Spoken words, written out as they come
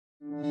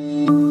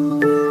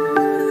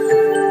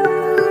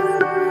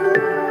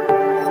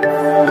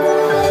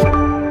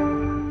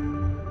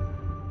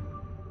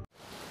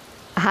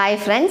Hi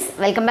friends,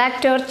 welcome back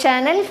to our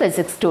channel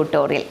Physics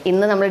Tutorial.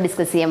 ഇന്ന് നമ്മൾ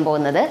discuss ചെയ്യാൻ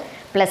പോകുന്നത്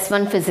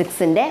 +1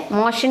 ഫിസിക്സിൻ്റെ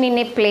മോഷൻ ഇൻ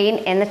എ പ്ലെയിൻ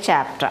എന്ന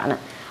ചാപ്റ്ററാണ്.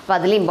 അപ്പോൾ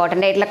അതിൽ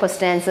ഇമ്പോർട്ടൻ്റ് ആയിട്ടുള്ള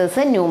ക്വസ്റ്റ്യൻ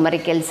ആൻസേഴ്സ്,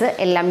 ന്യൂമറിക്കൽസ്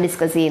എല്ലാം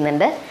ഡിസ്കസ്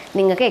ചെയ്യുന്നുണ്ട്.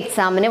 നിങ്ങൾക്ക്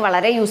എക്സാമിന്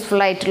വളരെ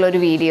യൂസ്ഫുൾ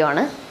ആയിട്ടുള്ളൊരു വീഡിയോ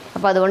ആണ്.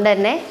 അപ്പോൾ അതുകൊണ്ട്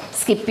തന്നെ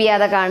സ്കിപ്പ്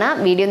ചെയ്യാതെ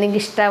കാണാം. വീഡിയോ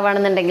നിങ്ങൾക്ക്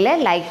ഇഷ്ടമാണെന്നുണ്ടെങ്കിൽ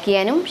ലൈക്ക്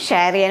ചെയ്യാനും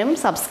ഷെയർ ചെയ്യാനും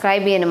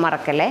സബ്സ്ക്രൈബ് ചെയ്യാനും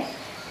മറക്കല്ലേ.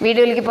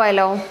 വീഡിയോയിലേക്ക്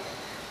പോയാലോ.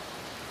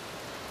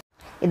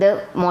 ഇത്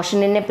motion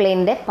in A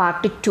പ്ലെയിനിൻ്റെ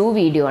part 2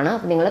 video ആണ്.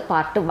 അപ്പോൾ നിങ്ങൾ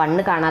പാർട്ട്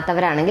 1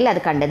 കാണാത്തവരാണെങ്കിൽ അത്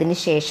കണ്ടതിന്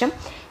ശേഷം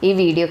ഈ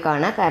വീഡിയോ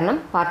കാണുക. കാരണം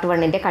പാർട്ട്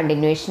 1ൻ്റെ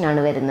കണ്ടിന്യൂവേഷനാണ്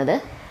വരുന്നത്.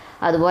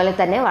 അതുപോലെ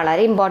തന്നെ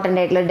വളരെ ഇമ്പോർട്ടൻ്റ്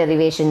ആയിട്ടുള്ള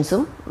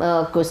ഡെറിവേഷൻസും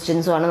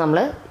ക്വസ്റ്റ്യൻസുമാണ് നമ്മൾ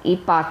ഈ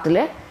പാർട്ടിൽ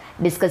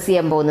ഡിസ്കസ്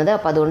ചെയ്യാൻ പോകുന്നത്.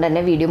 അപ്പോൾ അതുകൊണ്ട്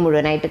തന്നെ വീഡിയോ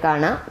മുഴുവനായിട്ട്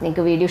കാണാം.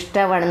 നിങ്ങൾക്ക് വീഡിയോ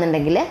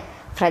ഇഷ്ടമാണെന്നുണ്ടെങ്കിൽ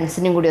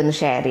ഫ്രണ്ട്സിനും കൂടി ഒന്ന്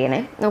ഷെയർ ചെയ്യണേ.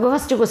 നമുക്ക്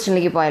ഫസ്റ്റ്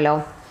ക്വസ്റ്റ്യനിലേക്ക് പോയാലോ.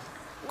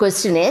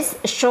 Question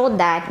is show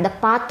that the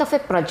path of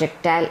A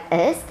projectile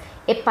is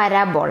A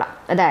parabola.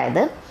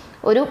 അതായത്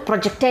ഒരു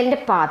പ്രൊജക്ടൈലിൻ്റെ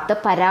പാത്ത്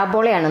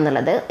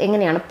പരാബോളയാണെന്നുള്ളത്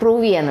എങ്ങനെയാണ്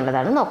പ്രൂവ് ചെയ്യുക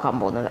എന്നുള്ളതാണ് നോക്കാൻ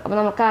പോകുന്നത്. അപ്പോൾ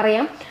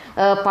നമുക്കറിയാം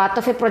പാത്ത്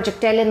ഓഫ് എ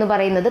പ്രൊജക്ടൈൽ എന്ന്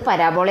പറയുന്നത്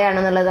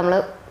പരാബോളയാണെന്നുള്ളത് നമ്മൾ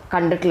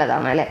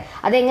കണ്ടിട്ടുള്ളതാണ് അല്ലേ.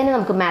 അതെങ്ങനെ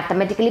നമുക്ക്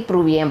മാത്തമാറ്റിക്കലി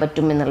പ്രൂവ് ചെയ്യാൻ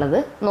പറ്റും എന്നുള്ളത്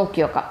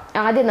നോക്കി നോക്കാം.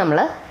 ആദ്യം നമ്മൾ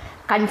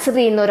കൺസിഡർ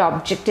ചെയ്യുന്ന ഒരു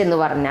ഒബ്ജക്റ്റ് എന്ന്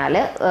പറഞ്ഞാൽ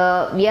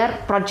V R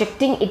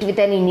projecting it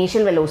with an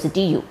initial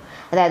velocity U.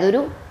 അതായത് ഒരു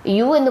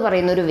യു എന്ന്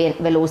പറയുന്ന ഒരു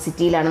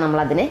വെലോസിറ്റിയിലാണ്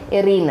നമ്മളതിനെ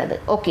എറിയുന്നത്.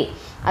 ഓക്കെ,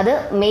 അത്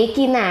മേക്ക്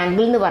ചെയ്യുന്ന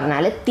ആംഗിൾ എന്ന്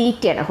പറഞ്ഞാൽ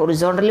തീറ്റയാണ്.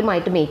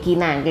 ഹൊറിസോണ്ടലുമായിട്ട് മേക്ക്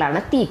ചെയ്യുന്ന ആംഗിളാണ്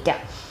തീറ്റ.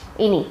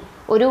 ഇനി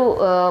ഒരു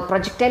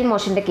പ്രൊജക്ടൈൽ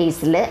മോഷൻ്റെ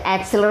കേസിൽ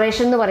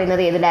ആക്സിലറേഷൻ എന്ന്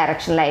പറയുന്നത് ഏത്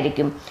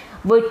ഡയറക്ഷനിലായിരിക്കും?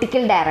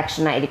 വെർട്ടിക്കൽ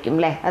ഡയറക്ഷൻ ആയിരിക്കും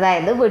അല്ലേ.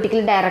 അതായത്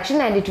vertical direction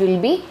and it will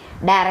be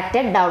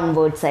directed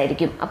downwards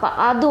ആയിരിക്കും. അപ്പോൾ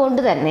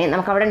അതുകൊണ്ട് തന്നെ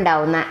നമുക്കവിടെ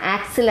ഉണ്ടാവുന്ന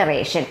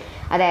ആക്സിലറേഷൻ,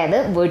 അതായത്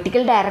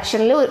വെർട്ടിക്കൽ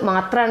ഡയറക്ഷനിൽ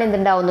മാത്രമാണ്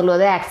എന്തുണ്ടാവുന്നുള്ളൂ,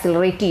 അത്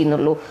ആക്സിലറേറ്റ്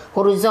ചെയ്യുന്നുള്ളൂ.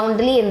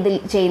 ഹൊറിസോണ്ടലി എന്ത്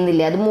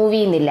ചെയ്യുന്നില്ല, അത് മൂവ്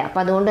ചെയ്യുന്നില്ല.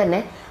 അപ്പോൾ അതുകൊണ്ട് തന്നെ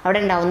അവിടെ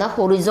ഉണ്ടാവുന്ന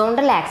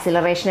ഹൊറിസോണ്ടൽ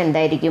ആക്സിലറേഷൻ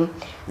എന്തായിരിക്കും?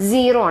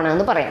 0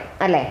 ആണെന്ന് പറയാം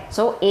അല്ലേ.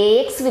 So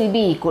AX will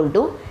be equal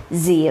to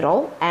 0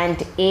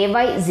 and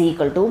AY is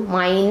equal to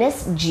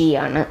 -g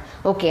ആണ്.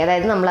 ഓക്കെ,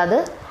 അതായത് നമ്മളത്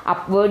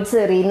അപ്വേർഡ്സ്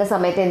എറിയുന്ന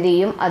സമയത്ത് എന്ത്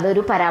ചെയ്യും?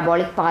 അതൊരു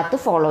പരാബോളിക് പാത്ത്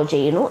ഫോളോ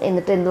ചെയ്യുന്നു.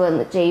 എന്നിട്ട്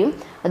എന്ത് ചെയ്യും?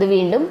 അത്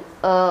വീണ്ടും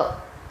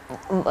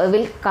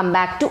will come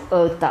back to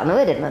earth ആണ്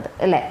വരുന്നത്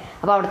അല്ലേ.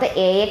 അപ്പോൾ അവിടുത്തെ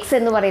AX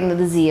എന്ന്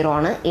പറയുന്നത് 0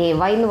 ആണ്,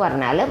 AY എന്ന്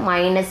പറഞ്ഞാൽ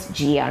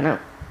 -g ആണ്.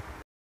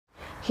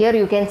 Here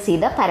you can see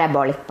the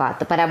parabolic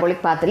path.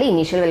 Parabolic പാത്തിൽ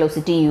initial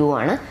velocity u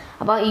ആണ്.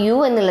 അപ്പോൾ u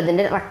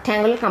എന്നുള്ളതിൻ്റെ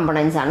റെക്ടാങ്കുലർ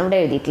കമ്പോണൻസ് ആണ് ഇവിടെ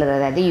എഴുതിയിട്ടുള്ളത്.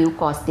 അതായത് u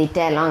cos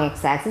θ along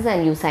x axis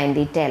and u sin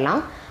θ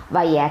along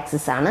y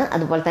axis ആണ്.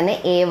 അതുപോലെ തന്നെ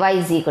AY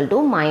is equal to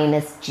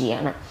 -g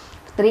ആണ്.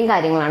 ഇത്രയും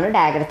കാര്യങ്ങളാണ്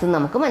ഡയഗ്രത്തിൽ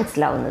നമുക്ക്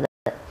മനസ്സിലാവുന്നത്.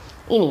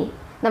 ഇനി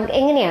നമുക്ക്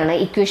എങ്ങനെയാണ്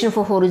ഇക്വേഷൻ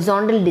ഫോർ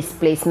ഹൊറിസോണ്ടൽ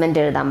ഡിസ്പ്ലേസ്മെൻറ്റ്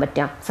എഴുതാൻ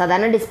പറ്റുക?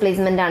 സാധാരണ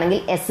ഡിസ്പ്ലേസ്മെൻ്റ് ആണെങ്കിൽ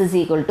S is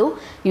equal to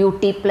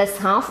ut plus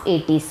half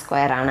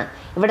at² ആണ്.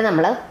 ഇവിടെ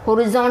നമ്മൾ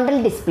ഹൊറിസോണ്ടൽ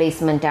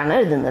ഡിസ്പ്ലേസ്മെൻ്റ് ആണ്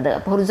എഴുതുന്നത്.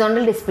 അപ്പോൾ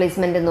ഹൊറിസോണ്ടൽ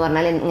ഡിസ്പ്ലേസ്മെൻറ്റ് എന്ന്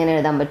പറഞ്ഞാൽ എങ്ങനെ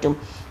എഴുതാൻ പറ്റും?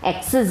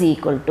 x is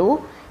equal to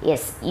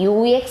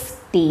uxt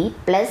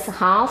plus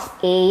half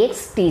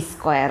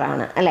axt²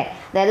 ആണ് അല്ലേ.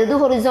 അതായത് ഇത്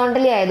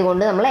ഹൊറിസോണ്ടലി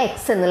ആയതുകൊണ്ട് നമ്മൾ x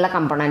എന്നുള്ള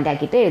കമ്പോണൻ്റ്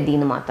ആക്കിയിട്ട്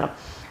എഴുതിയെന്ന് മാത്രം.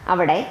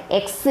 അവിടെ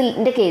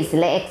എക്സിൻ്റെ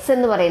കേസിൽ x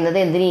എന്ന് പറയുന്നത്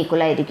എന്തിന്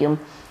ഈക്വൽ ആയിരിക്കും?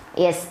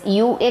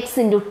 ux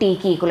into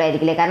tick equal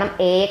ആയിരിക്കില്ലേ. കാരണം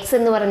AX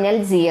എന്ന് പറഞ്ഞാൽ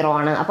 0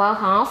 ആണ്. അപ്പോൾ ആ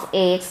ഹാഫ്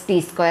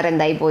AXT²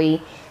 എന്തായി പോയി?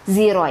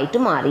 0 ആയിട്ട്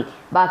മാറി.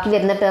 ബാക്കി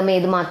വരുന്ന ടേം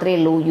ഏത് മാത്രമേ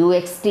ഉള്ളൂ?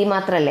 UXT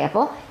മാത്രമല്ലേ.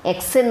 അപ്പോൾ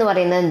x എന്ന്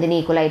പറയുന്നത് എന്തിന്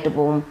ഈക്വൽ ആയിട്ട്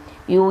പോകും?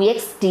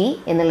 UXT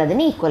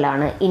എന്നുള്ളതിന് ഈക്വൽ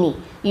ആണ്. ഇനി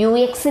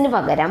UXന്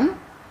പകരം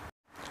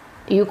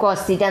u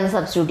cos θ എന്ന്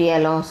സബ്സ്റ്റിറ്റ്യൂട്ട്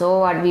ചെയ്യാമല്ലോ. So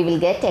what we will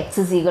get x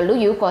is equal to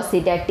u cos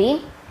θ t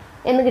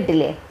എന്ന്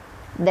കിട്ടില്ലേ.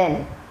 ദെൻ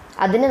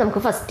അതിനെ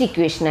നമുക്ക് ഫസ്റ്റ്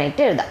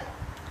ഇക്വേഷനായിട്ട് എഴുതാം.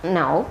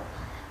 Now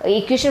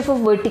equation for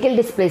vertical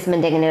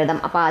displacement എങ്ങനെ എഴുതാം?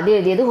 അപ്പോൾ ആദ്യം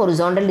എഴുതിയത്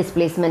ഹൊറിസോണ്ടൽ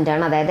ഡിസ്പ്ലേസ്മെൻ്റ്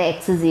ആണ്. അതായത്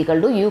x is equal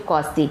to u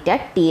cos θ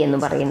t എന്ന്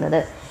പറയുന്നത്.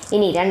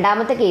 ഇനി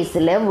രണ്ടാമത്തെ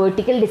കേസിൽ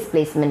വെർട്ടിക്കൽ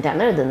ഡിസ്പ്ലേസ്മെൻ്റ്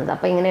ആണ് എഴുതുന്നത്.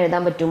 അപ്പോൾ എങ്ങനെ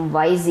എഴുതാൻ പറ്റും?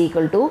 y is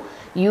equal to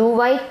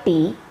uyt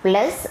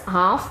plus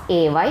half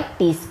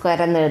ayt²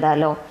 എന്ന്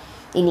എഴുതാമല്ലോ.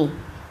 ഇനി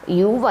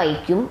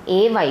uyക്കും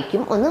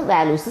ayക്കും ഒന്ന്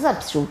വാല്യൂസ്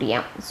സബ്സ്റ്റിറ്റ്യൂട്ട്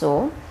ചെയ്യാം. So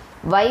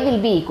y will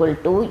be equal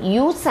to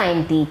u sin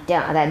θ,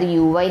 അതായത്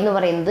uy എന്ന്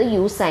പറയുന്നത്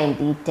u sin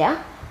θ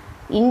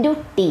into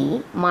T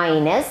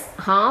minus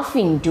half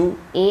into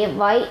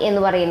AY എന്ന്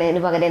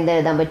പറയുന്നതിന് പകരം എന്ത്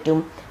എഴുതാൻ പറ്റും?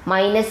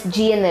 -g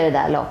എന്ന്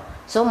എഴുതാമല്ലോ.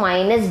 സോ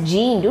 -g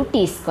ഇൻറ്റു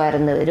t²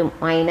 എന്ന് വരും.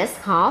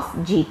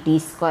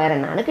 -12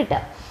 എന്നാണ്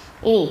കിട്ടുക.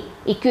 ഇനി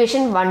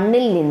ഇക്വേഷൻ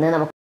 1ൽ നിന്ന്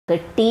നമുക്ക്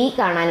ടി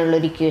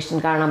കാണാനുള്ളൊരു ഇക്വേഷൻ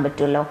കാണാൻ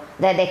പറ്റുമല്ലോ.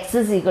 അതായത് x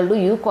is equal to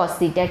u cos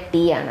θ t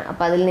ആണ്.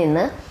 അപ്പോൾ അതിൽ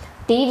നിന്ന്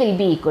t will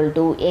be equal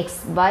to x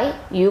by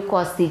u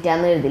cos θ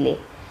എന്ന് എഴുതില്ലേ.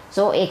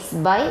 So x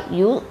by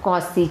u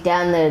cos θ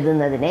എന്ന്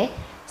എഴുതുന്നതിനെ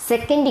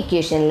സെക്കൻഡ്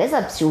ഇക്വേഷനിൽ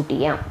സബ്സ്റ്റിറ്റ്യൂട്ട്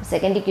ചെയ്യാം.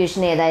 സെക്കൻഡ്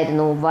ഇക്വേഷൻ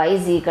ഏതായിരുന്നു? y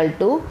is equal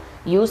to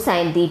u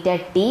sin θ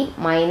t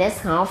minus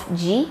half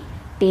g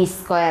t²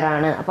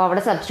 ആണ്. അപ്പോൾ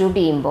അവിടെ സബ്സ്റ്റിറ്റ്യൂട്ട്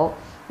ചെയ്യുമ്പോൾ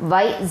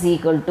y is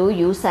equal to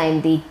u sin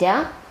θ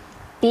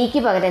tick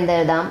പകരം എന്താ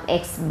എഴുതാം?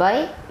 x by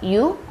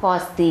u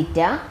cos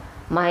θ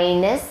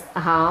minus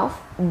half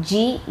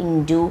g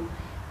into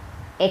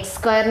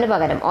x²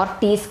 പകരം ഓർ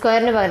t²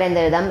 പകരം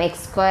എന്താ എഴുതാം?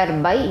 x²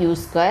 by u²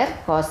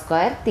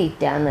 cos² θ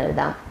എന്ന്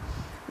എഴുതാം.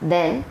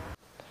 Then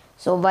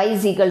So y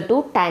is equal to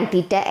tan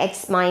theta x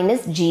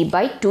minus g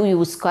by 2u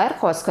square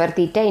cos square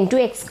theta into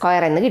x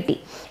square എന്ന് കിട്ടി.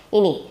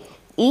 ഇനി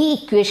ഈ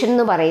ഇക്വേഷൻ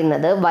എന്ന്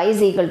പറയുന്നത് y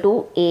is equal to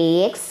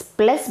ax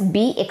plus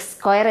bx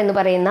square എന്ന്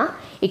പറയുന്ന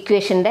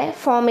ഇക്വേഷൻ്റെ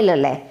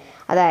ഫോമിലല്ലേ.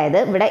 അതായത്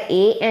ഇവിടെ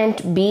a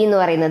ആൻഡ് b എന്ന്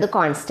പറയുന്നത്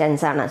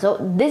കോൺസ്റ്റൻസ് ആണ്. So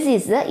this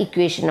is the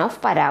equation of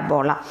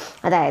parabola.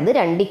 അതായത്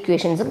രണ്ട്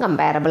ഇക്വേഷൻസും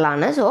കമ്പാരബിൾ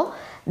ആണ്. So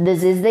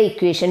this is the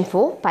equation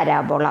for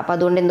parabola. അപ്പോൾ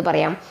അതുകൊണ്ട് എന്ത്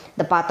പറയാം,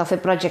 the path of A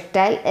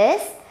projectile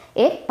is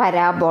A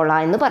parabola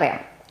എന്ന് പറയാം.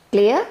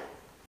 Clear?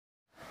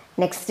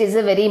 Next is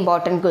A very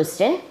important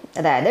question.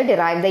 അതായത്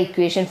derive the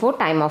equation for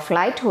time of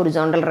flight,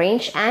 horizontal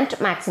range and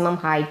maximum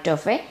height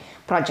of A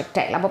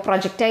projectile. അപ്പോൾ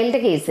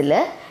പ്രൊജക്ടൈലിൻ്റെ കേസിൽ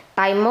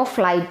time of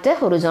flight,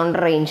 horizontal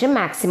range,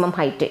 maximum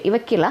height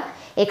ഇവയ്ക്കുള്ള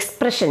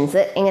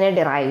expressions എങ്ങനെ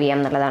derive ചെയ്യാം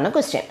എന്നുള്ളതാണ്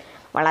question.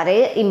 വളരെ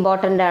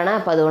important ആണ്.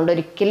 അപ്പോൾ അതുകൊണ്ട്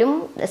ഒരിക്കലും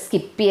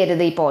സ്കിപ്പ്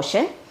ചെയ്യരുത് ഈ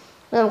പോർഷൻ.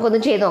 നമുക്കൊന്ന്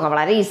ചെയ്ത് നോക്കാം.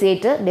 വളരെ ഈസി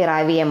ആയിട്ട്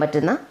ഡിറൈവ് ചെയ്യാൻ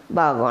പറ്റുന്ന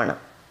ഭാഗമാണ്.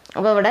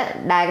 അപ്പോൾ ഇവിടെ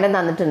ഡയഗ്രം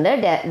തന്നിട്ടുണ്ട്.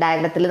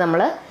 ഡയഗ്രത്തിൽ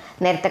നമ്മൾ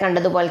നേരത്തെ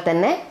കണ്ടതുപോലെ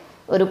തന്നെ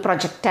ഒരു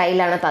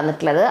പ്രൊജക്ടൈലാണ്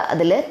തന്നിട്ടുള്ളത്.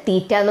 അതിൽ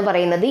തീറ്റ എന്ന്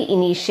പറയുന്നത്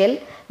ഇനീഷ്യൽ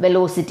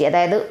വെലോസിറ്റി,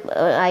 അതായത്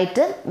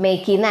ആയിട്ട്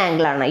മേക്ക് ചെയ്യുന്ന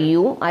ആംഗിളാണ്.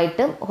 യു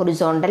ആയിട്ട്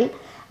ഹൊറിസോണ്ടൽ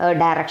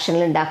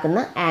ഡയറക്ഷനിൽ ഉണ്ടാക്കുന്ന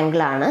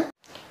ആംഗിളാണ്.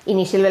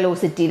 ഇനീഷ്യൽ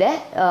വെലോസിറ്റിയുടെ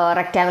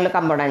റെക്റ്റാങ്കുലർ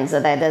കമ്പോണൻസ്,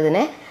 അതായത്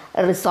അതിനെ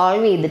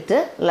റിസോൾവ് ചെയ്തിട്ട്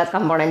ഉള്ള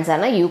കമ്പോണൻസ്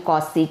ആണ് U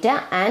cos theta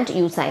and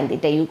you sine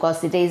theta. U cos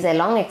theta is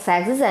along X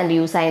axis and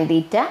you sine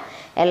theta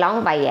along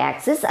Y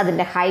axis.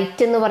 അതിൻ്റെ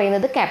ഹൈറ്റ് എന്ന്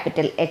പറയുന്നത്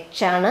ക്യാപിറ്റൽ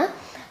എച്ച് ആണ്.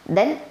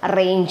 ദെൻ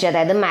റേഞ്ച്,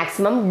 അതായത്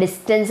മാക്സിമം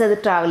ഡിസ്റ്റൻസ് അത്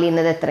ട്രാവൽ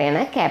ചെയ്യുന്നത്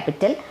എത്രയാണ്,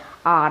 ക്യാപിറ്റൽ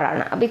ആർ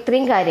ആണ്. അപ്പോൾ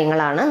ഇത്രയും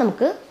കാര്യങ്ങളാണ്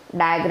നമുക്ക്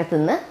ഡയഗ്രത്തിൽ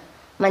നിന്ന്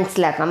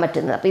മനസ്സിലാക്കാൻ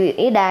പറ്റുന്നത്. അപ്പോൾ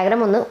ഈ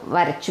ഡയഗ്രാം ഒന്ന്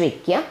വരച്ച്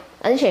വയ്ക്കുക.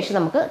 അതിനുശേഷം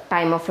നമുക്ക്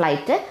time of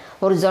flight,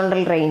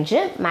 horizontal range,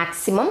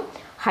 maximum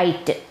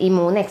height, ഈ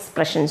 3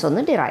 എക്സ്പ്രഷൻസ്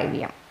ഒന്ന് ഡിറൈവ്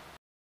ചെയ്യാം.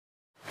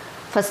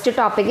 First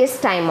topic is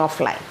time of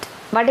flight.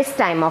 What is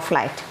time of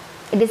flight?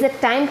 It is A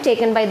time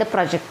taken by the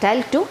projectile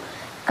to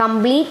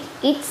complete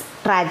it's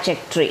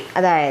trajectory.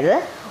 അതായത്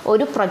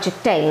ഒരു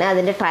പ്രൊജക്ടൈലിന്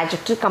അതിൻ്റെ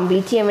trajectory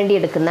complete ചെയ്യാൻ വേണ്ടി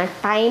എടുക്കുന്ന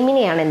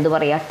ടൈമിനെയാണ് എന്ത്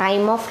പറയുക,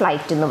 ടൈം ഓഫ്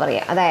ഫ്ലൈറ്റ് എന്ന്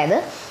പറയുക. അതായത്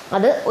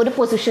അത് ഒരു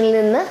പൊസിഷനിൽ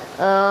നിന്ന്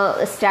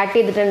സ്റ്റാർട്ട്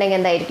ചെയ്തിട്ടുണ്ടെങ്കിൽ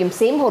എന്തായിരിക്കും,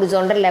 സെയിം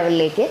ഹൊറിസോണ്ടൽ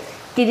ലെവലിലേക്ക്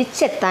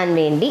തിരിച്ചെത്താൻ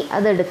വേണ്ടി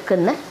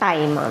അതെടുക്കുന്ന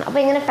ടൈമാണ്. അപ്പോൾ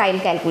എങ്ങനെ ടൈം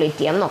കാൽക്കുലേറ്റ്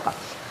ചെയ്യാം നോക്കാം.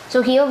 So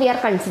here we R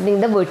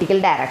considering the vertical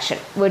direction.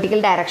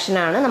 Vertical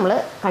ഡയറക്ഷനാണ് നമ്മൾ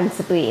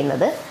കൺസിഡർ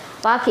ചെയ്യുന്നത്.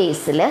 അപ്പോൾ ആ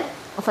കേസിൽ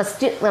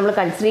ഫസ്റ്റ് നമ്മൾ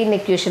കൺസിഡർ ചെയ്യുന്ന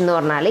ഇക്വേഷൻ എന്ന്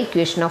പറഞ്ഞാൽ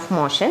ഇക്വേഷൻ ഓഫ്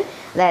മോഷൻ,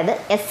 അതായത്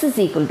S is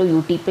equal to you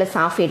T plus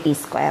half A T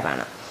square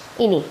ആണ്.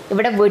 ഇനി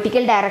ഇവിടെ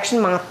വെർട്ടിക്കൽ ഡയറക്ഷൻ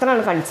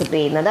മാത്രമാണ് കൺസിഡർ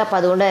ചെയ്യുന്നത്. അപ്പോൾ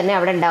അതുകൊണ്ട് തന്നെ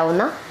അവിടെ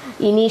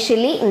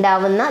ഇനീഷ്യലി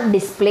ഉണ്ടാവുന്ന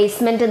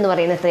ഡിസ്പ്ലേസ്മെൻറ്റ് എന്ന്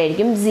പറയുന്നത്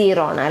എത്രയായിരിക്കും,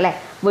 0 ആണ് അല്ലേ.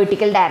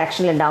 വെർട്ടിക്കൽ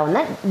ഡയറക്ഷനിൽ ഉണ്ടാവുന്ന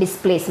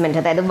ഡിസ്പ്ലേസ്മെൻറ്റ്,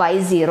 അതായത് y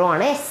 0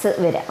 ആണ്, എസ്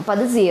വരിക. അപ്പോൾ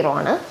അത് 0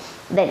 ആണ്.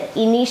 ദെൻ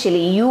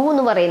ഇനീഷ്യലി യു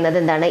എന്ന് പറയുന്നത്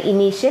എന്താണ്,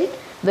 initial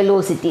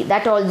velocity,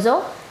 that also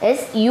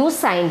is U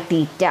sine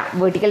theta.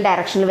 Vertical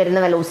ഡയറക്ഷനിൽ വരുന്ന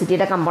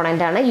വെലോസിറ്റിയുടെ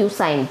കമ്പോണൻ്റ് ആണ് U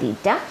sine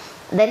theta.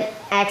 Then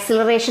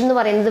acceleration എന്ന്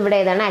പറയുന്നത് ഇവിടെ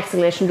ഏതാണ്,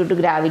 acceleration due to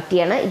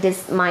ഗ്രാവിറ്റിയാണ്. It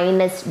is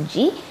minus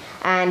G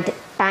and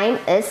time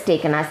is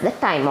taken as the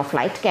time of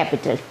flight,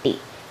 capital T.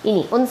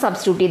 ഇനി ഒന്ന്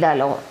substitute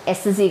ചെയ്താലോ,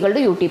 S is equal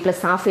to you T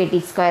plus half A T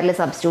സ്ക്വയറിൽ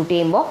substitute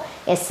ചെയ്യുമ്പോൾ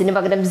എസ്സിന്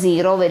പകരം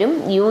 0 വരും,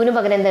 യുവിന്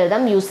പകരം എന്ത്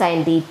എഴുതാം, U sine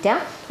theta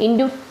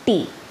into T,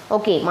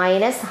 okay,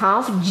 minus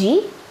half G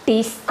T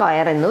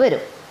square എന്ന്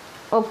വരും.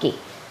 ഓക്കെ,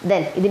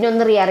 ദെൻ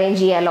ഇതിനൊന്ന് റീഅറേഞ്ച്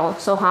ചെയ്യാലോ.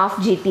 So half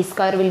G T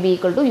square will be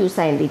equal to you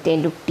sine theta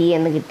into T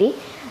എന്ന് കിട്ടി.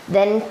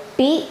 Then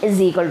T is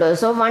equal to,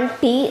 so 1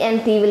 T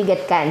and T will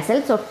get cancel.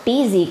 So T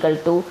is equal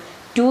to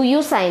 2u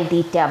sin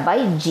theta by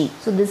g.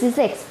 So this is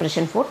the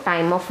expression for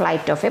time of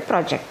flight of a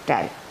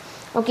projectile.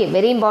 Okay,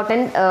 very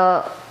important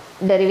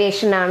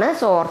derivation ആണ്.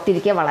 So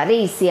ഓർത്തിരിക്കുക, വളരെ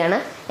ഈസിയാണ്.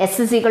 S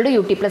is equal to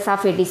you T plus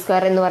half A T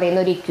square എന്ന് പറയുന്ന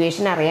ഒരു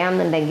equation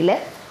അറിയാമെന്നുണ്ടെങ്കിൽ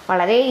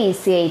വളരെ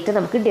easy ആയിട്ട്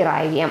നമുക്ക്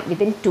ഡിറൈവ് ചെയ്യാം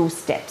within 2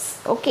 steps.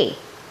 Okay,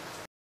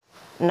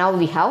 now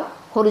we have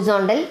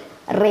horizontal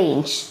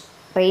range.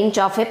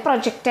 Range of A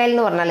projectile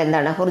എന്ന് പറഞ്ഞാൽ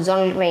എന്താണ്,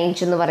 ഹൊറിസോണ്ടൽ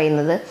റേഞ്ച് എന്ന്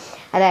പറയുന്നത്,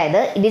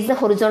 അതായത് it is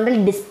the horizontal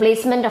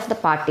displacement of the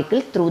particle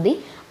through the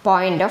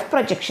point of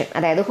projection.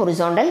 അതായത്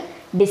ഹൊറിസോണ്ടൽ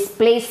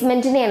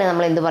ഡിസ്പ്ലേസ്മെൻറ്റിനെയാണ്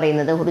നമ്മൾ എന്ത്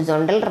പറയുന്നത്,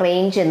 ഹൊറിസോണ്ടൽ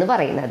റേഞ്ച് എന്ന്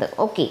പറയുന്നത്.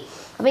 ഓക്കെ,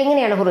 അപ്പോൾ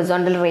എങ്ങനെയാണ്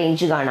ഹൊറിസോണ്ടൽ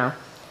റേഞ്ച് കാണാം,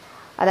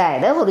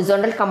 അതായത്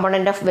horizontal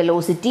component of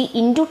velocity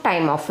into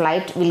time of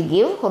flight will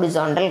give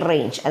horizontal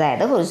range.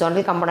 അതായത്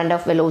horizontal component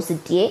of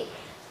വെലോസിറ്റിയെ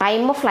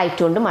time of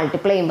flight കൊണ്ട്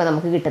മൾട്ടിപ്ലൈ ചെയ്യുമ്പോൾ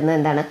നമുക്ക് കിട്ടുന്നത്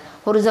എന്താണ്,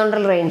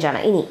 ഹൊറിസോണ്ടൽ റേഞ്ച്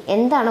ആണ്. ഇനി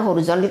എന്താണ്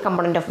ഹൊറിസോണ്ടൽ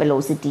കമ്പോണൻ്റ് ഓഫ്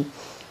വെലോസിറ്റി?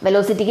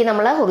 വെലോസിറ്റിക്ക്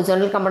നമ്മൾ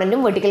ഹൊറിസോണ്ടൽ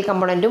കമ്പോണൻറ്റും വെർട്ടിക്കൽ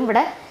കമ്പോണൻറ്റും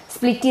ഇവിടെ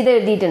സ്പ്ലിറ്റ് ചെയ്ത്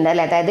എഴുതിയിട്ടുണ്ട്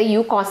അല്ലേ. അതായത്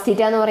യു കോസ്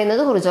തീറ്റ എന്ന്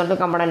പറയുന്നത് horizontal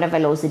component of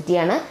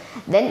വെലോസിറ്റിയാണ്.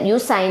 Then you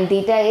sine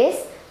theta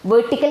is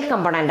vertical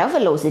component of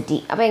velocity.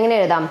 അപ്പോൾ എങ്ങനെ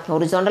എഴുതാം,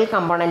 ഹൊറിസോണ്ടൽ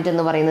കമ്പോണൻറ്റ്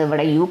എന്ന് പറയുന്നത്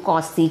ഇവിടെ യു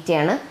കോസ്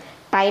തീറ്റയാണ്.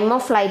 ടൈം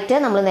ഓഫ് ഫ്ലൈറ്റ്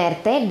നമ്മൾ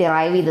നേരത്തെ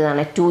ഡിറൈവ്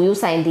ചെയ്തതാണ് 2u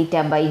sin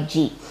theta by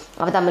g.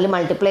 അപ്പോൾ തമ്മിൽ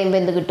മൾട്ടിപ്ലൈ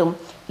ചെയ്യുമ്പോൾ എന്ത് കിട്ടും,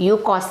 U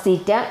cos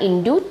theta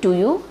into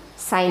 2u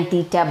sin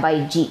theta by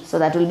g. So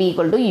that will be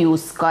equal to you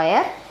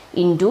square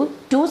into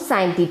 2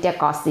 sin theta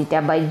cos theta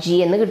by g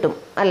എന്ന് കിട്ടും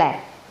അല്ലേ.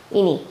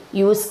 ഇനി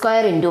യു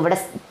സ്ക്വയർ ഇൻറ്റു ഇവിടെ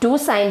 2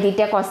 sin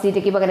theta cos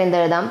thetaയ്ക്ക് പകരം എന്ത്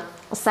എഴുതാം,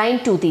 sin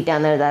 2 theta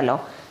എന്ന് എഴുതാമല്ലോ.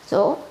 So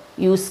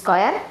you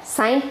square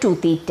sin 2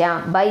 theta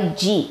by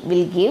g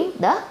will give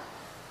the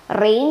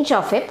range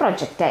of a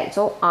projectile.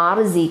 So r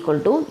is equal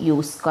to u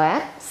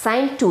square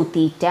sin 2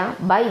 theta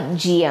by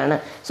g ആണ്.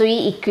 So ഈ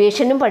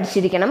ഇക്വേഷനും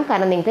പഠിച്ചിരിക്കണം,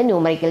 കാരണം നിങ്ങൾക്ക്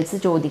ന്യൂമറിക്കൽസ്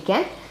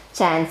ചോദിക്കാൻ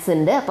ചാൻസ്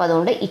ഉണ്ട്. അപ്പോൾ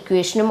അതുകൊണ്ട്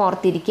ഇക്വേഷനും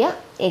ഓർത്തിരിക്കുക,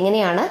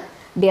 എങ്ങനെയാണ്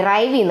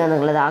ഡിറൈവ് ചെയ്യുന്നത്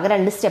എന്നുള്ളത്. ആകെ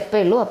 2 സ്റ്റെപ്പേ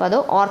ഉള്ളൂ, അപ്പോൾ അത്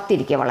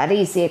ഓർത്തിരിക്കുക. വളരെ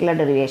ഈസി ആയിട്ടുള്ള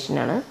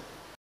ഡെറിവേഷനാണ്.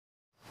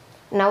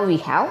 Now we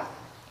have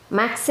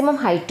maximum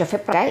height of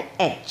A projectile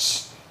h.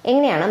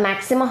 എങ്ങനെയാണ്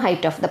maximum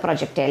height of the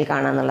projectile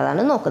കാണുക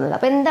എന്നുള്ളതാണ് നോക്കുന്നത്.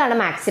 അപ്പോൾ എന്താണ്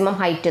മാക്സിമം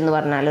ഹൈറ്റ് എന്ന്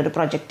പറഞ്ഞാൽ ഒരു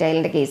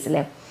പ്രൊജക്ടൈലിൻ്റെ കേസിൽ?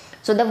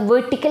 So the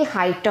vertical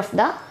height of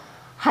the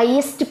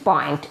highest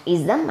point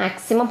is the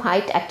maximum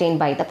height attained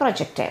by the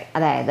projectile.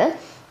 അതായത്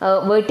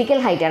വെർട്ടിക്കൽ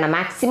ഹൈറ്റ് ആണ്,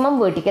 മാക്സിമം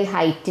വെർട്ടിക്കൽ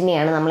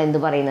ഹൈറ്റിനെയാണ് നമ്മൾ എന്ത്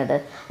പറയുന്നത്,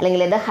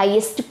 അല്ലെങ്കിൽ ഇത്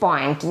ഹയസ്റ്റ്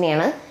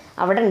പോയിന്റിനെയാണ്,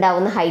 അവിടെ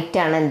ഉണ്ടാവുന്ന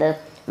ഹൈറ്റാണ് എന്ത്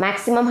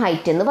മാക്സിമം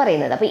ഹൈറ്റ് എന്ന്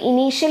പറയുന്നത്. അപ്പോൾ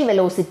ഇനീഷ്യൽ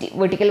വെലോസിറ്റി,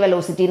 വെർട്ടിക്കൽ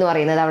വെലോസിറ്റി എന്ന്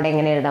പറയുന്നത് അവിടെ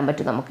എങ്ങനെ എഴുതാൻ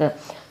പറ്റും നമുക്ക്?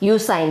 യു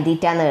സൈൻ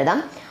തീറ്റ എന്ന്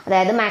എഴുതാം.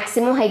 അതായത്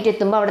മാക്സിമം ഹൈറ്റ്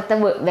എത്തുമ്പോൾ അവിടുത്തെ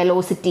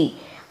വെലോസിറ്റി,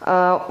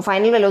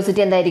 ഫൈനൽ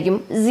വെലോസിറ്റി എന്തായിരിക്കും?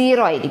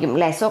 0 ആയിരിക്കും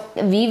അല്ലേ. So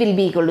we will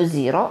be equal to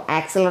 0.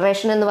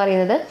 Acceleration എന്ന്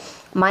പറയുന്നത്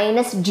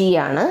 -g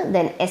ആണ്.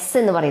 ദെൻ എസ്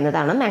എന്ന്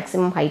പറയുന്നതാണ്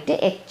മാക്സിമം ഹൈറ്റ്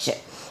h.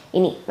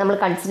 ഇനി നമ്മൾ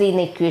കൺസിഡർ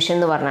ചെയ്യുന്ന ഇക്വേഷൻ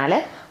എന്ന് പറഞ്ഞാൽ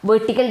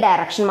വെർട്ടിക്കൽ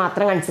ഡയറക്ഷൻ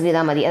മാത്രം കൺസിഡർ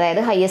ചെയ്താൽ മതി.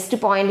 അതായത് highest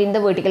point in the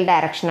vertical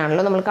direction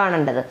ആണല്ലോ നമ്മൾ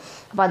കാണേണ്ടത്.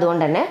 അപ്പോൾ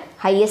അതുകൊണ്ട് തന്നെ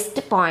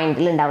ഹയസ്റ്റ്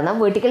പോയിന്റിൽ ഉണ്ടാവുന്ന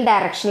വെർട്ടിക്കൽ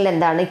ഡയറക്ഷനിൽ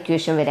എന്താണ്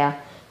ഇക്വേഷൻ വരിക?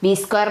 v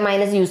square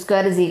minus U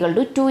square is equal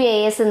to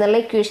 2as എന്നുള്ള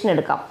ഇക്വേഷൻ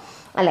എടുക്കാം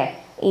അല്ലേ.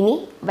 ഇനി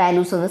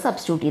വാല്യൂസ് ഒന്ന്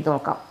സബ്സ്റ്റിറ്റ്യൂട്ട് ചെയ്ത്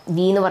നോക്കാം.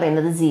 v എന്ന്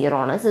പറയുന്നത് 0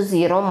 ആണ്. സോ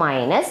 0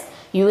 മൈനസ്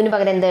യുവിന്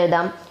പകരം എന്ത്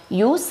എഴുതാം?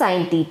 U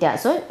sine theta.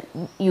 So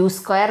you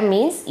square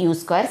means you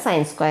square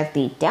sine square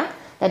theta.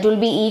 That will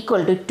be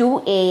equal to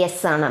 2as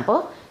ആണ്. അപ്പോൾ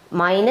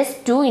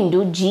 -2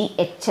 ×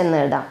 gh എന്ന്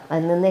എഴുതാം.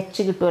 അതിൽ നിന്ന് h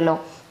കിട്ടുമല്ലോ.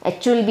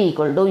 h will be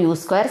equal to you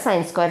square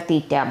sine square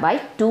theta by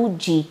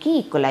 2gക്ക്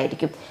equal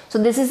ആയിരിക്കും. So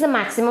this is the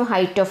maximum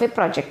height of A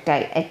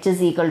projectile. h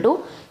is equal to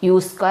you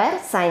square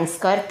sine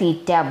square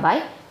theta by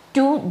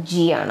 2g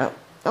ആണ്.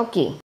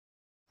 Okay,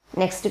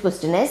 next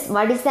question is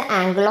what is the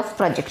angle of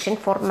projection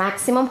for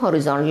maximum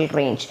horizontal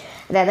range?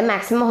 അതായത്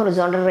maximum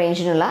horizontal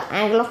റേഞ്ചിനുള്ള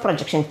angle of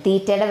projection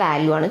തീറ്റയുടെ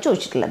value ആണ്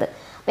ചോദിച്ചിട്ടുള്ളത്.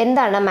 അപ്പോൾ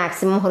എന്താണ്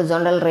maximum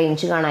horizontal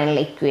range കാണാനുള്ള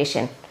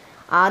equation?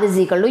 r is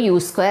equal to you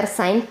square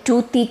sine 2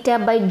 theta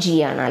by g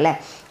ആണ് അല്ലേ.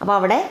 അപ്പോൾ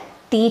അവിടെ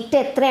തീറ്റ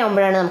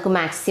എത്രയാകുമ്പോഴാണ് നമുക്ക്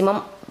മാക്സിമം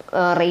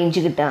റേഞ്ച്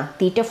കിട്ടുക?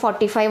 തീറ്റ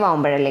 45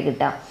 ആകുമ്പോഴല്ലേ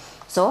കിട്ടുക.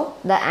 So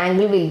the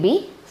angle will be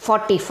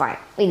 45.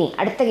 ഇനി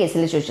അടുത്ത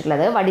കേസിൽ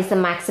ചോദിച്ചിട്ടുള്ളത് what is the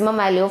maximum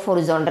value of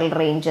horizontal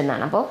range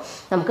എന്നാണ്. അപ്പോൾ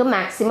നമുക്ക്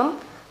മാക്സിമം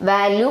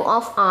വാല്യൂ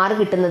ഓഫ് r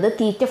കിട്ടുന്നത്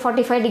തീറ്റ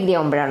 45 ഡിഗ്രി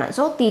ആകുമ്പോഴാണ്.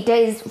 So theta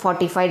is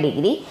 45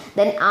 degree.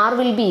 Then r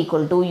will be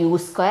equal to you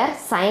square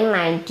sine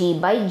 90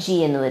 by g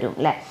എന്ന് വരും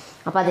അല്ലേ.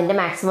 അപ്പോൾ അതിൻ്റെ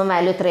മാക്സിമം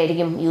വാല്യൂ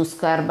എത്രയായിരിക്കും? യു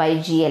സ്ക്വയർ ബൈ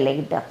g അല്ലേ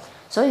കിട്ടുക.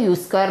 So you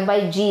square by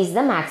g is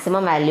the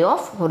maximum value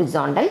of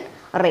horizontal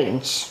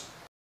range.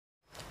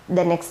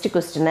 The next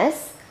question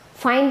is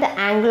find the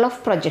angle of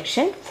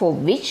projection for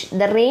which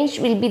the range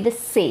will be the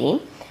same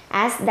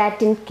as that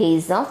in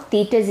case of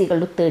theta is equal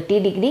to 30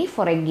 degree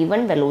for a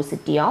given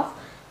velocity of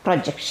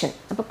projection.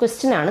 അപ്പോൾ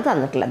question ആണ്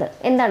തന്നിട്ടുള്ളത്.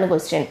 എന്താണ്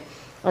question?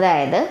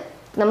 അതായത്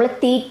നമ്മൾ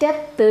തീറ്റ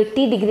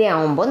 30 degree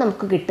ആകുമ്പോൾ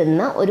നമുക്ക്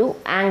കിട്ടുന്ന ഒരു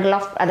ആംഗിൾ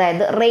ഓഫ്,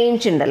 അതായത്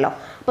റേഞ്ച് ഉണ്ടല്ലോ.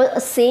 അപ്പോൾ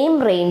സെയിം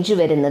റേഞ്ച്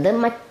വരുന്നത്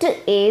മറ്റ്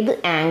ഏത്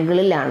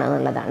ആംഗിളിലാണ്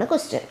എന്നുള്ളതാണ്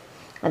ക്വസ്റ്റ്യൻ.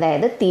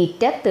 അതായത്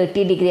തീറ്റ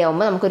 30 ഡിഗ്രി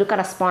ആകുമ്പോൾ നമുക്കൊരു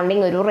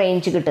കറസ്പോണ്ടിങ് ഒരു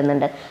റേഞ്ച്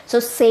കിട്ടുന്നുണ്ട്. സോ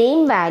സെയിം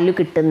വാല്യൂ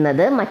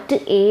കിട്ടുന്നത് മറ്റ്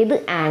ഏത്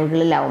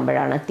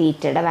ആംഗിളിലാവുമ്പോഴാണ്,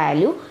 തീറ്റയുടെ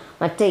വാല്യൂ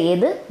മറ്റ്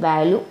ഏത്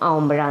വാല്യൂ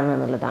ആവുമ്പോഴാണ്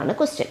എന്നുള്ളതാണ്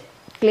ക്വസ്റ്റ്യൻ.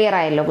 ക്ലിയർ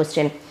ആയല്ലോ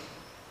question?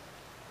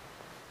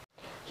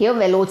 Here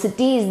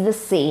velocity is the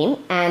same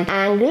and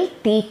angle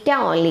theta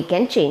only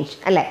can change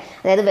അല്ലേ.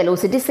 അതായത്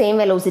വെലോസിറ്റി സെയിം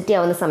വെലോസിറ്റി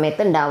ആവുന്ന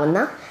സമയത്ത്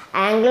ഉണ്ടാവുന്ന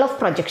ആംഗിൾ ഓഫ്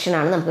പ്രൊജക്ഷൻ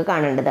ആണ് നമുക്ക്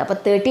കാണേണ്ടത്. അപ്പോൾ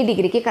 30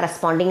 ഡിഗ്രിക്ക്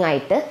കറസ്പോണ്ടിങ്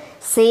ആയിട്ട്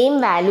സെയിം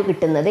വാല്യൂ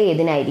കിട്ടുന്നത്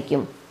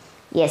ഏതിനായിരിക്കും?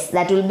 Yes,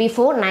 that will be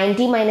four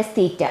 90 minus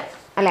theta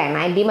അല്ലേ.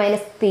 90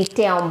 മൈനസ് തീറ്റ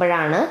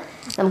ആകുമ്പോഴാണ്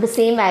നമുക്ക്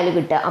സെയിം വാല്യൂ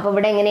കിട്ടുക. അപ്പോൾ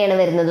ഇവിടെ എങ്ങനെയാണ്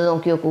വരുന്നത്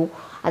നോക്കി നോക്കൂ.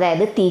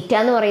 അതായത് തീറ്റ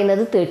എന്ന്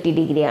പറയുന്നത് 30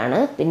 ഡിഗ്രിയാണ്,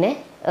 പിന്നെ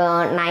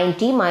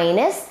 90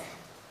 മൈനസ്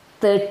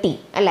 30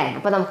 അല്ലേ.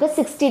 അപ്പോൾ നമുക്ക്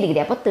 60 ഡിഗ്രി.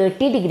 അപ്പോൾ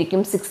 30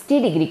 ഡിഗ്രിക്കും 60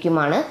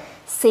 ഡിഗ്രിക്കുമാണ്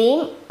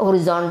സെയിം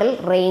ഹൊറിസോണ്ടൽ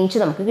റേഞ്ച്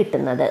നമുക്ക്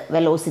കിട്ടുന്നത്.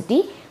 Velocity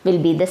will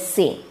be the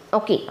same.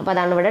 Okay, അപ്പോൾ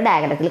അതാണ് ഇവിടെ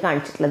ഡയഗ്രത്തിൽ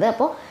കാണിച്ചിട്ടുള്ളത്.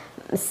 അപ്പോൾ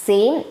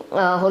സെയിം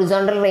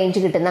ഹൊറിസോണ്ടൽ റേഞ്ച്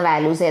കിട്ടുന്ന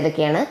വാല്യൂസ്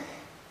ഏതൊക്കെയാണ്?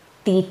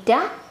 theta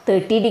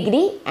 30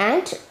 degree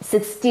and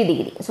 60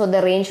 degree. So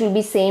the range will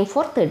be same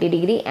for 30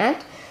 degree and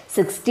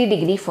 60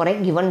 degree for a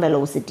given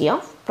velocity of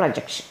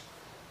projection.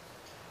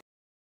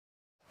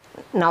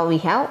 Now we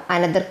have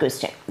another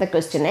question. The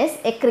question is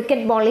a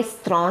cricket ball is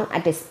thrown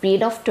at a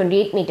speed of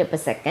 28 meter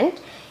per second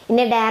in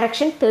a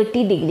direction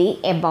 30 degree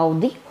above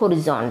the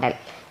horizontal.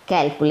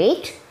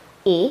 Calculate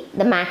A,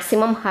 the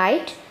maximum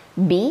height,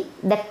 B,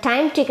 the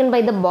time taken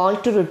by the ball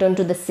to return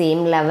to the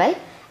same level,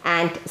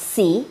 and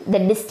C, the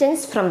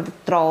distance from the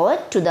thrower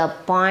to the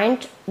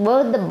point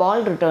where the ball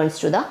returns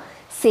to the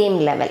same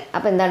level.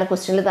 അപ്പോൾ എന്താണ്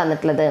ക്വസ്റ്റ്യനിൽ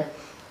തന്നിട്ടുള്ളത്?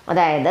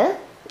 അതായത്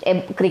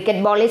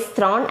cricket ball is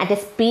thrown at A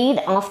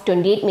speed of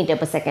 28 metre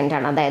per second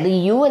ആണ്. അതായത്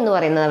U എന്ന്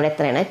പറയുന്നത് അവിടെ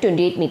എത്രയാണ്?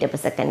 28 മീറ്റർ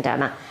പെർ സെക്കൻഡ്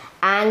ആണ്.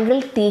 Angle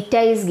theta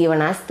is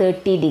given as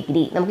 30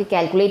 degree. നമുക്ക്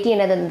കാൽക്കുലേറ്റ്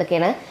ചെയ്യേണ്ടത്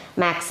എന്തൊക്കെയാണ്?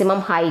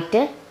 Maximum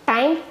height,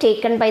 time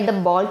taken by the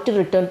ball two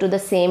return to the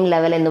same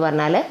level എന്ന്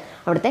പറഞ്ഞാൽ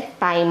അവിടുത്തെ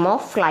ടൈം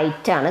ഓഫ്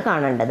ഫ്ലൈറ്റ് ആണ്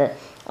കാണേണ്ടത്.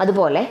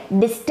 അതുപോലെ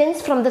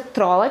distance from the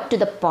thrower to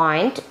the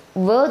point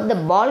where the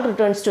ball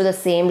returns to the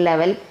same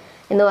level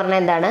എന്ന് പറഞ്ഞാൽ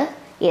എന്താണ്?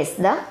 Yes,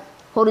 the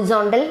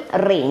horizontal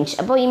range.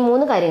 അപ്പോൾ ഈ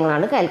 3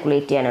 കാര്യങ്ങളാണ്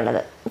കാൽക്കുലേറ്റ്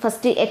ചെയ്യാനുള്ളത്.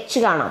 ഫസ്റ്റ് എച്ച്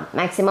കാണാം,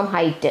 മാക്സിമം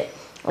ഹൈറ്റ്.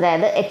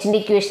 അതായത് എച്ചിൻ്റെ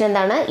ഇക്വേഷൻ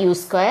എന്താണ്? U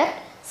square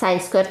sine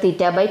square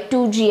theta by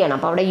 2g ആണ്.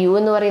 അപ്പോൾ അവിടെ യു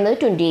എന്ന് പറയുന്നത്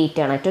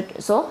 28 ആണ്.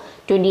 So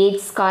 28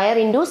 square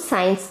into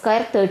sine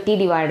square 30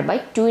 divide by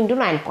 2 into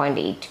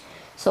 9.8.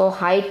 So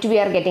height V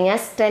are getting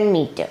as 10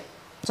 metre.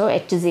 So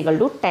H is equal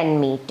to 10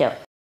 metre.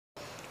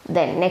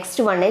 Then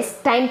next one is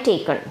time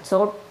taken. So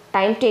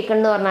time taken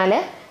എന്ന് പറഞ്ഞാൽ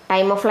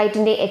time of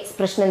ഫ്ലൈറ്റിൻ്റെ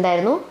expression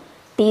എന്തായിരുന്നു?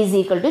 T is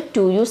equal to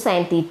 2u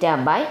sine theta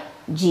by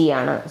g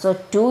ആണ്. So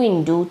 2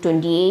 into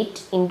 28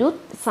 into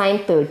sine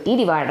 30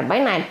 divided by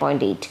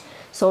 9.8.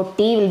 So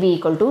t will be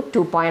equal to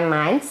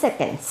 2.9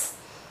 seconds.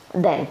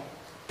 Then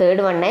third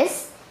one is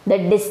the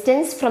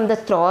distance from the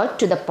thrower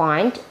to the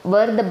point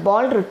where the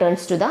ball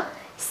returns to the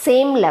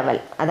same level.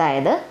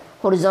 അതായത്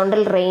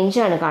horizontal range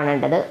ആണ്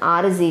കാണേണ്ടത്.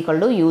 r is equal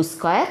to u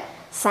square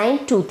sin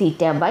 2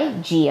 theta by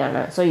g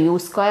ആണ്. So u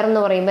square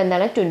എന്ന് പറയുമ്പോൾ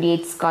എന്താണ്?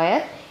 28 square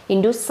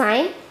into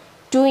sin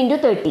 2 into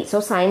 30. So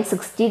sin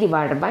 60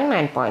 divided by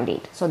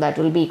 9.8. So that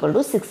will be equal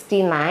to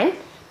 69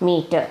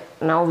 meter.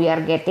 Now we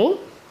are getting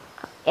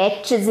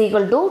h is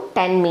equal to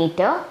 10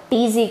 meter, t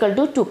is equal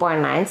to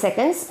 2.9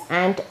 seconds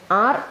and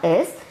r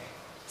is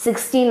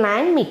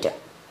 69 meter.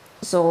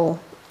 So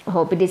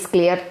hope it is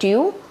clear to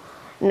you.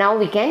 Now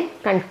we can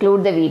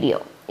conclude the video.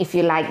 If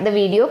you like the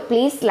video,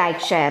 please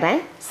like, share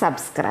and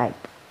subscribe.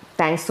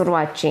 Thanks for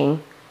watching.